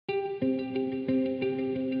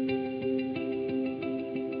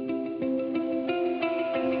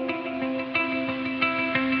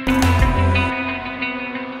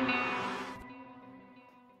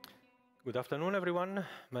afternoon, everyone.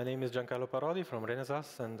 My name is Giancarlo Parodi from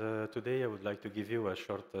Renesas, and today I would like to give you a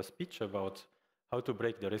short speech about how to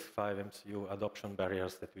break the RISC-V MCU adoption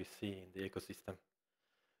barriers that we see in the ecosystem.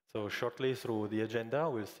 So shortly through the agenda,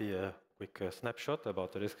 we'll see a quick snapshot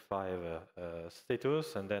about the RISC-V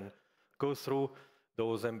status, and then go through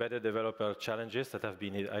those embedded developer challenges that have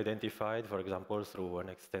been identified, for example, through an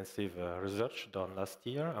extensive research done last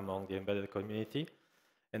year among the embedded community.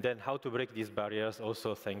 And then how to break these barriers,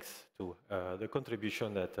 also thanks to the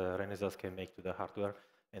contribution that Renesas can make to the hardware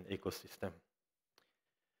and ecosystem.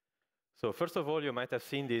 So first of all, you might have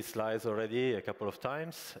seen these slides already a couple of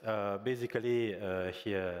times. Basically,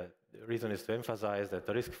 here, the reason is to emphasize that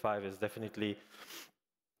the RISC-V is definitely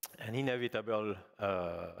an inevitable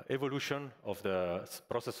evolution of the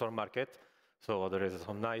processor market. So there is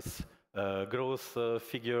some nice growth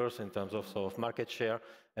figures in terms of market share,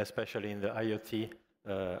 especially in the IoT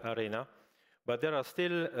arena. But there are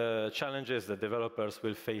still challenges that developers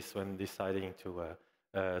will face when deciding to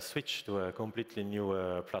switch to a completely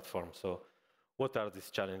new platform. So what are these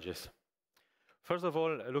challenges? First of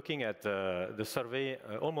all, looking at the survey,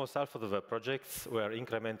 almost half of the projects were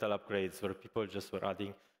incremental upgrades, where people just were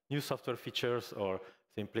adding new software features or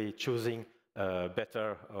simply choosing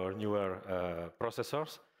better or newer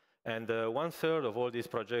processors. And 1/3 of all these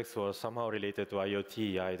projects were somehow related to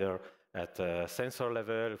IoT, either at sensor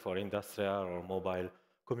level for industrial or mobile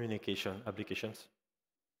communication applications.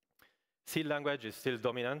 C language is still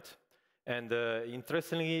dominant, and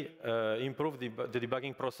interestingly, improved the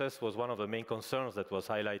debugging process was one of the main concerns that was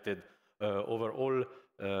highlighted over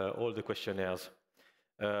all the questionnaires.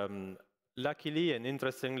 Luckily and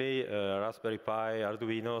interestingly, Raspberry Pi,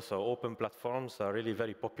 Arduino, so open platforms are really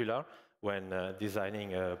very popular when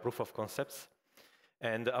designing proof of concepts.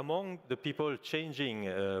 And among the people changing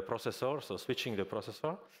processor, so switching the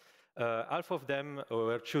processor, half of them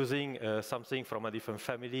were choosing something from a different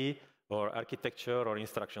family or architecture or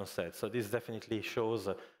instruction set. So this definitely shows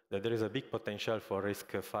that there is a big potential for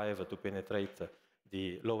RISC-V to penetrate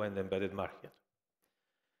the low-end embedded market.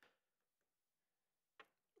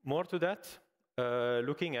 More to that,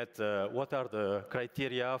 looking at what are the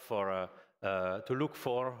criteria for to look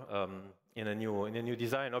for in a new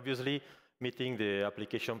design. Obviously, meeting the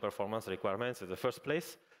application performance requirements in the first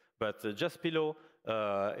place, but just below,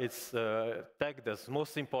 it's tagged as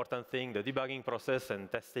most important thing, the debugging process and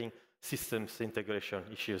testing systems integration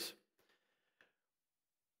issues.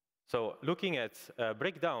 So looking at a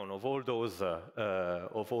breakdown of all those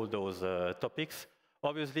topics,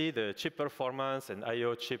 obviously the chip performance and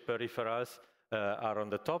I/O chip peripherals are on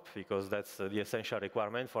the top, because that's the essential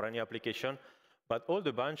requirement for any application. But all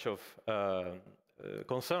the bunch of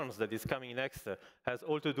concerns that is coming next has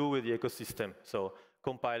all to do with the ecosystem. So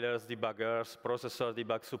compilers, debuggers, processor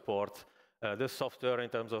debug support, the software in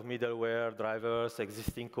terms of middleware, drivers,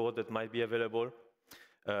 existing code that might be available,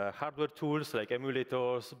 hardware tools like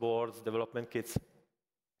emulators, boards, development kits.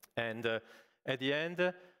 And at the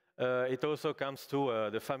end, it also comes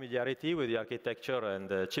to the familiarity with the architecture and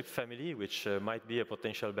the chip family, which might be a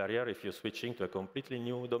potential barrier if you're switching to a completely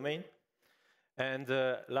new domain. And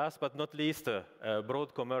last but not least,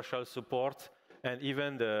 broad commercial support and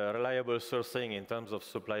even the reliable sourcing in terms of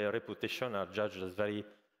supplier reputation are judged as very,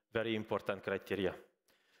 very important criteria.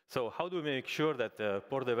 So how do we make sure that a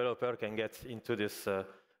poor developer can get into this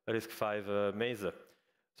RISC-V maze?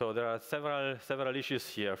 So there are several issues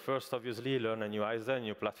here. First, obviously, learn a new IDE, a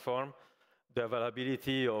new platform, the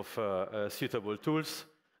availability of suitable tools,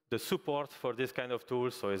 the support for this kind of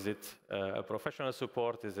tools. So is it a professional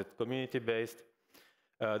support? Is it community-based?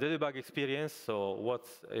 The debug experience, so what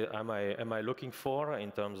am I looking for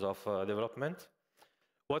in terms of development?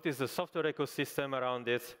 What is the software ecosystem around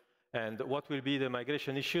it? And what will be the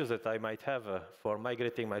migration issues that I might have for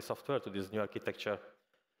migrating my software to this new architecture?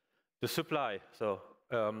 The supply, so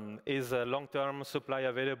is a long-term supply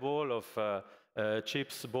available of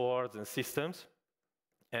chips, boards, and systems?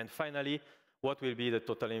 And finally, what will be the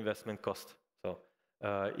total investment cost? So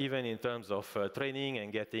even in terms of training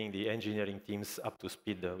and getting the engineering teams up to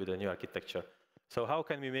speed with the new architecture. So how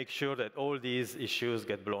can we make sure that all these issues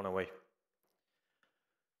get blown away?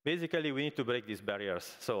 Basically, we need to break these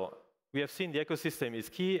barriers. So we have seen the ecosystem is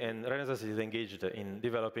key, and Renesas is engaged in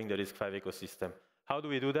developing the RISC-V ecosystem. How do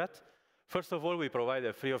we do that? First of all, we provide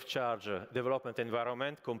a free-of-charge development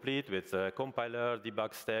environment complete with compiler,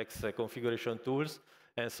 debug stacks, configuration tools,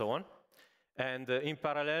 and so on. And in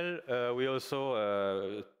parallel, we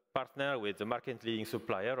also partner with the market-leading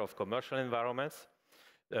supplier of commercial environments,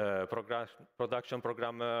 production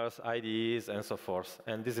programmers, IDEs, and so forth.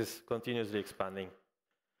 And this is continuously expanding.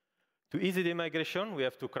 To easy the migration, we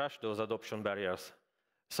have to crush those adoption barriers.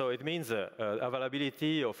 So it means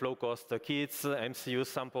availability of low-cost kits, MCU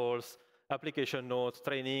samples, application notes,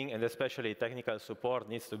 training, and especially technical support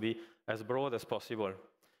needs to be as broad as possible.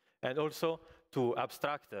 And also to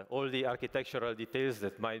abstract all the architectural details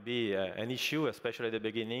that might be an issue, especially at the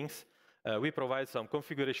beginnings. We provide some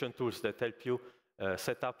configuration tools that help you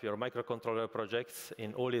set up your microcontroller projects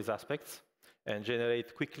in all these aspects and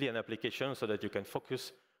generate quickly an application so that you can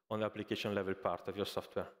focus on the application level part of your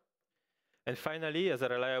software. And finally, as a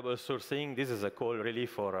reliable sourcing, this is a call really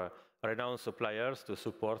for renowned suppliers to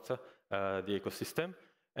support the ecosystem.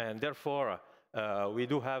 And therefore, we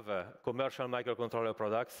do have commercial microcontroller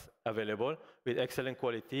products available with excellent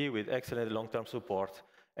quality, with excellent long-term support.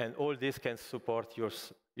 And all this can support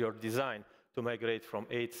your design to migrate from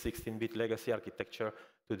 8 16-bit legacy architecture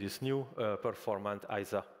to this new performant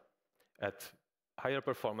ISA at higher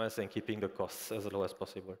performance and keeping the costs as low as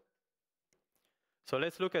possible. So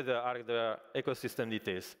let's look at the ecosystem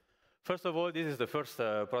details. First of all, this is the first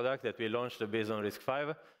product that we launched based on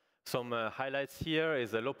RISC-V. Some highlights here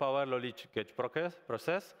is a low-power, low-leakage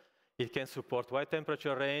process. It can support wide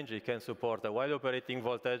temperature range. It can support a wide operating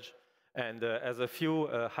voltage. And as a few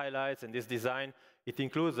highlights in this design, it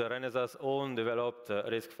includes a Renesas own developed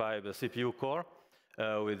RISC-V CPU core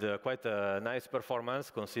with quite a nice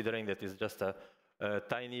performance, considering that it's just a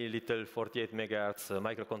tiny little 48 megahertz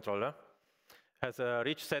microcontroller. Has a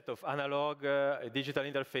rich set of analog digital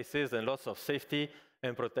interfaces and lots of safety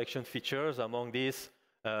and protection features. Among these,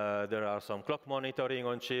 there are some clock monitoring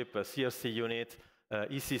on chip, a CRC unit,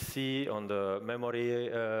 ECC on the memory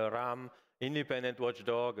RAM, independent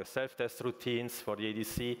watchdog, self-test routines for the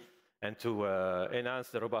ADC, and to enhance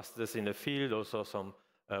the robustness in the field, also some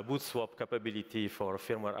boot swap capability for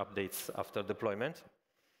firmware updates after deployment.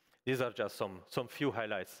 These are just some few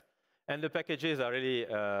highlights. And the packages are really in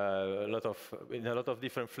a lot of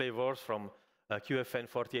different flavors, from QFN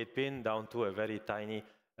 48-pin down to a very tiny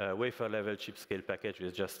wafer-level chip scale package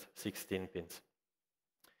with just 16 pins.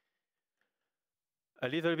 A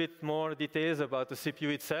little bit more details about the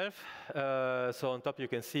CPU itself. So on top you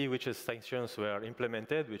can see which extensions were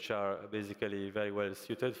implemented, which are basically very well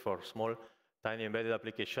suited for small, tiny embedded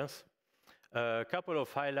applications. A couple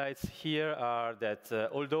of highlights here are that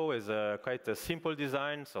although it's quite a simple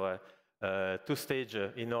design, so a two-stage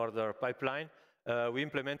in-order pipeline, we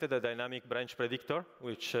implemented a dynamic branch predictor,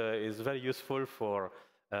 which is very useful for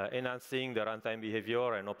enhancing the runtime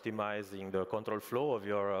behavior and optimizing the control flow of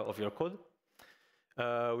your code.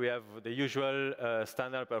 We have the usual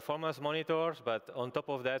standard performance monitors, but on top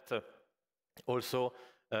of that, also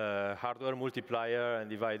hardware multiplier and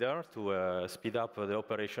divider to speed up the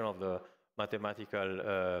operation of the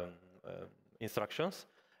mathematical instructions,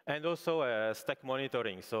 and also stack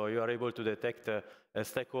monitoring. So you are able to detect a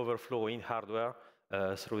stack overflow in hardware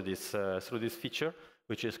through this feature,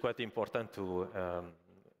 which is quite important to,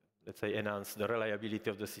 let's say, enhance the reliability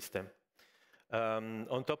of the system.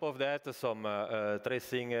 On top of that, some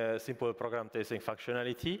tracing, simple program tracing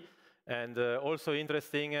functionality. And also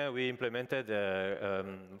interesting, we implemented a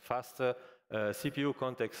fast CPU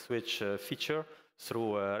context switch feature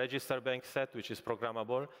through a register bank set, which is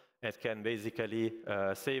programmable. It can basically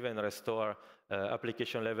save and restore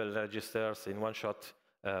application level registers in one shot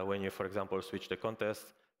when you, for example, switch the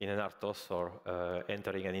context in an RTOS or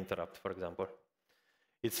entering an interrupt, for example.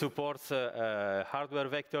 It supports hardware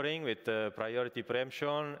vectoring with priority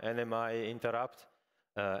preemption, NMI interrupt,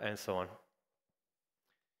 and so on.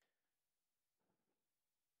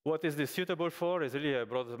 What is this suitable for is really a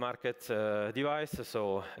broad market device.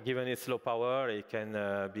 So given its low power, it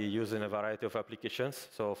can be used in a variety of applications.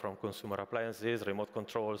 So from consumer appliances, remote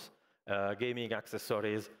controls, gaming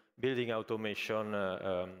accessories, building automation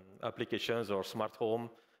applications, or smart home,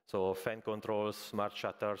 so fan controls, smart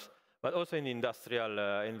shutters, but also in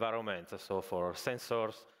industrial environments, so for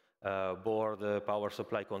sensors, board, power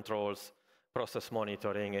supply controls, process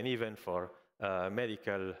monitoring, and even for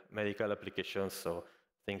medical applications, so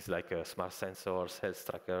things like smart sensors, health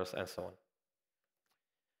trackers, and so on.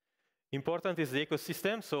 Important is the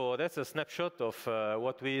ecosystem, so that's a snapshot of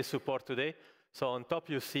what we support today. So on top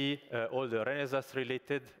you see all the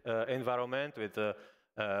Renesas-related environment with the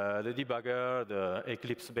debugger, the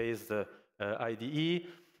Eclipse-based IDE.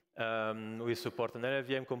 We support an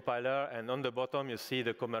LLVM compiler, and on the bottom you see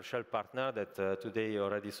the commercial partner that today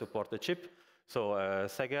already support the chip. So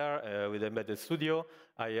Sagar with Embedded Studio,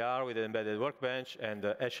 IR with Embedded Workbench, and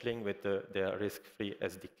Ashling with the RISC-free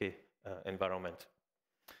SDK environment.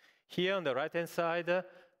 Here on the right-hand side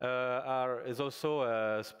is also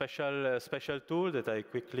a special tool that I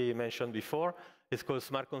quickly mentioned before. It's called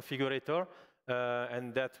Smart Configurator.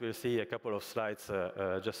 and that we'll see a couple of slides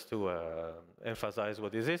just to emphasize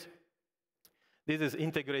what this is. This is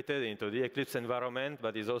integrated into the Eclipse environment,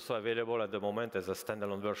 but is also available at the moment as a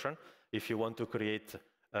standalone version if you want to create,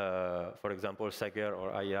 for example, Sager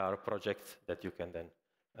or IR projects that you can then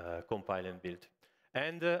compile and build.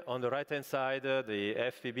 And on the right-hand side, the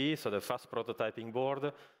FPB, so the fast prototyping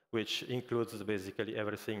board, which includes basically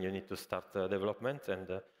everything you need to start development,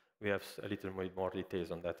 and we have a little bit more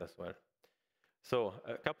details on that as well. So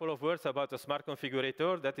a couple of words about a smart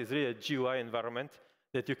configurator. That is really a GUI environment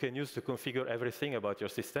that you can use to configure everything about your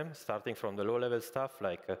system, starting from the low-level stuff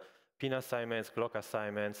like pin assignments, clock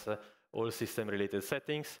assignments, all system-related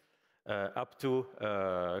settings, up to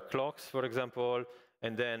clocks, for example,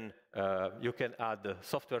 and then you can add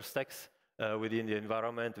software stacks within the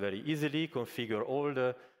environment very easily, configure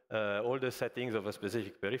all the settings of a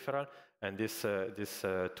specific peripheral, and this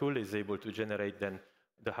tool is able to generate then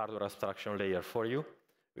the hardware abstraction layer for you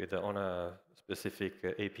on a specific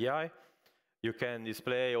API. You can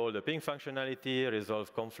display all the ping functionality,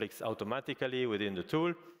 resolve conflicts automatically within the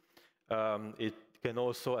tool. It can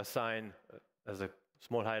also assign, as a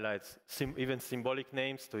small highlight, even symbolic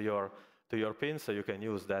names to your pins, so you can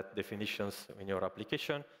use that definitions in your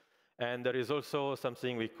application. And there is also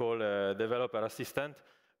something we call a developer assistant,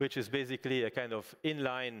 which is basically a kind of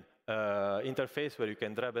inline interface where you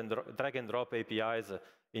can drag and drop APIs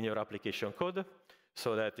in your application code.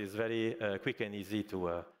 So that is very quick and easy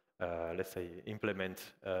to, let's say, implement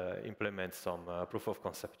some proof of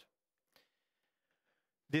concept.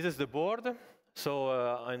 This is the board. So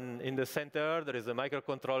in the center, there is a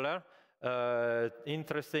microcontroller.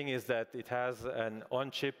 Interesting is that it has an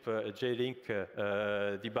on-chip J-Link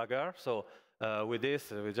debugger. So with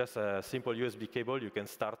this, with just a simple USB cable, you can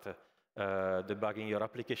start debugging your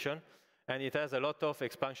application. And it has a lot of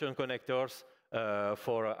expansion connectors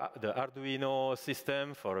for the Arduino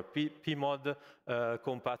system, for PMOD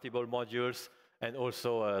compatible modules, and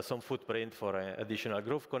also some footprint for an additional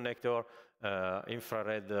Groove connector,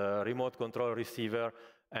 infrared remote control receiver,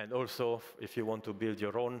 and also if you want to build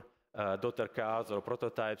your own daughter cards or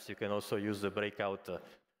prototypes, you can also use the breakout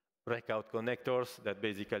connectors that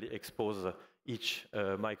basically expose each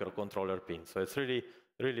microcontroller pin. So it's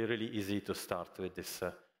really easy to start with this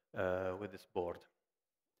board.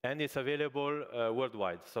 And it's available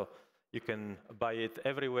worldwide, so you can buy it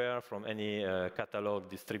everywhere from any catalog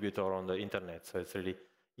distributor on the internet. So it's really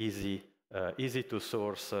easy to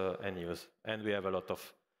source and use. And we have a lot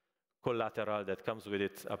of collateral that comes with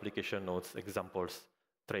it, application notes, examples,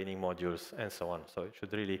 training modules, and so on. So it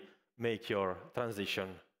should really make your transition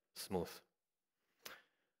smooth.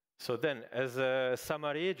 So then, as a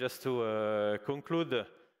summary, just to conclude,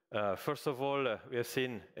 first of all, we have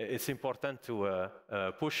seen it's important to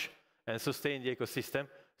push and sustain the ecosystem.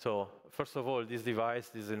 So first of all, this device,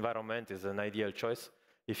 this environment is an ideal choice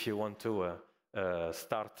if you want to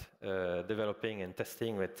start developing and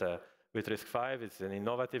testing with RISC-V. It's an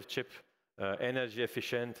innovative chip, energy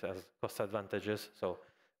efficient, has cost advantages. So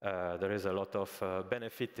there is a lot of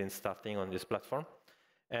benefit in starting on this platform.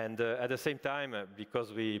 And at the same time,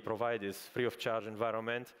 because we provide this free of charge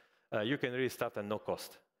environment, you can really start at no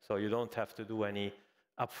cost. So you don't have to do any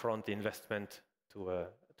upfront investment to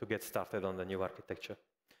get started on the new architecture.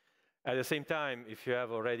 At the same time, if you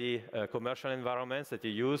have already commercial environments that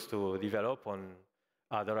you use to develop on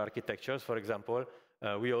other architectures, for example,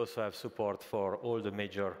 we also have support for all the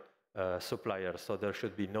major suppliers. So there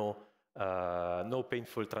should be no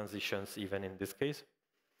painful transitions even in this case.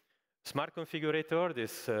 Smart Configurator,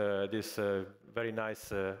 this very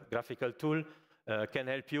nice graphical tool, can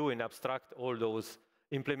help you in abstract all those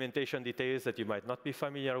implementation details that you might not be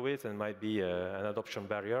familiar with and might be an adoption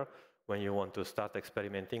barrier when you want to start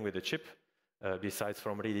experimenting with the chip, besides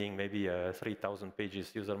from reading maybe a 3,000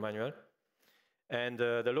 pages user manual. And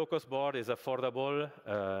the low-cost board is affordable,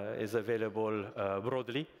 is available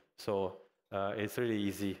broadly, so it's really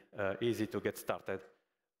easy to get started,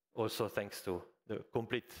 also thanks to the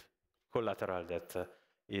complete collateral that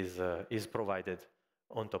is provided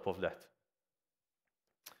on top of that.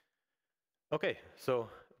 Okay, so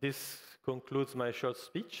this concludes my short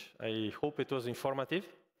speech. I hope it was informative.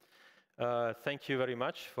 Thank you very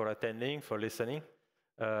much for attending, for listening.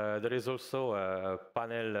 There is also a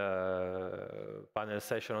panel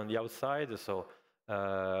session on the outside, so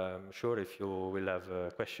I'm sure if you will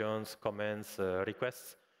have questions, comments,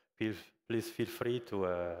 requests, please feel free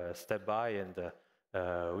to step by and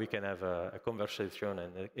we can have a conversation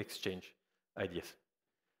and exchange ideas.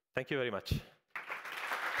 Thank you very much.